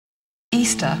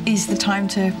Easter is the time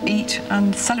to eat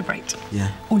and celebrate.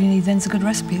 Yeah. All you need then's a good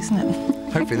recipe, isn't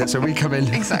it? Hopefully that's where we come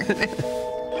in. Exactly.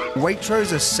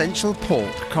 Waitrose essential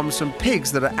pork comes from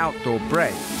pigs that are outdoor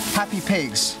bred. Happy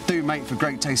pigs do make for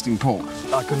great tasting pork.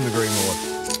 I couldn't agree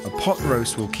more. A pot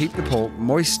roast will keep the pork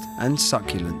moist and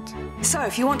succulent. So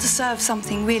if you want to serve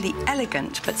something really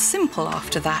elegant but simple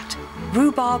after that,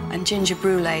 rhubarb and ginger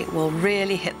brulee will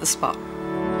really hit the spot.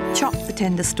 Chop the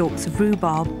tender stalks of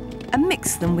rhubarb and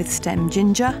mix them with stem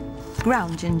ginger,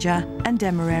 ground ginger and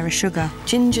demerara sugar.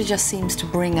 Ginger just seems to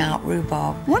bring out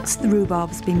rhubarb. Once the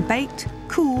rhubarb's been baked,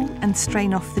 cool and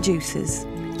strain off the juices.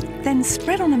 Then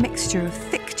spread on a mixture of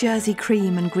thick Jersey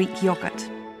cream and Greek yoghurt.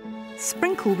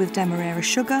 Sprinkle with demerara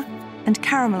sugar and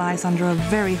caramelise under a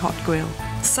very hot grill.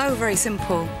 So very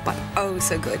simple, but oh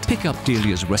so good. Pick up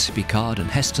Delia's recipe card and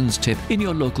Heston's tip in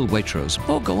your local Waitrose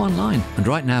or go online. And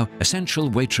right now, essential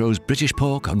Waitrose British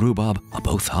pork and rhubarb are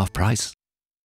both half price.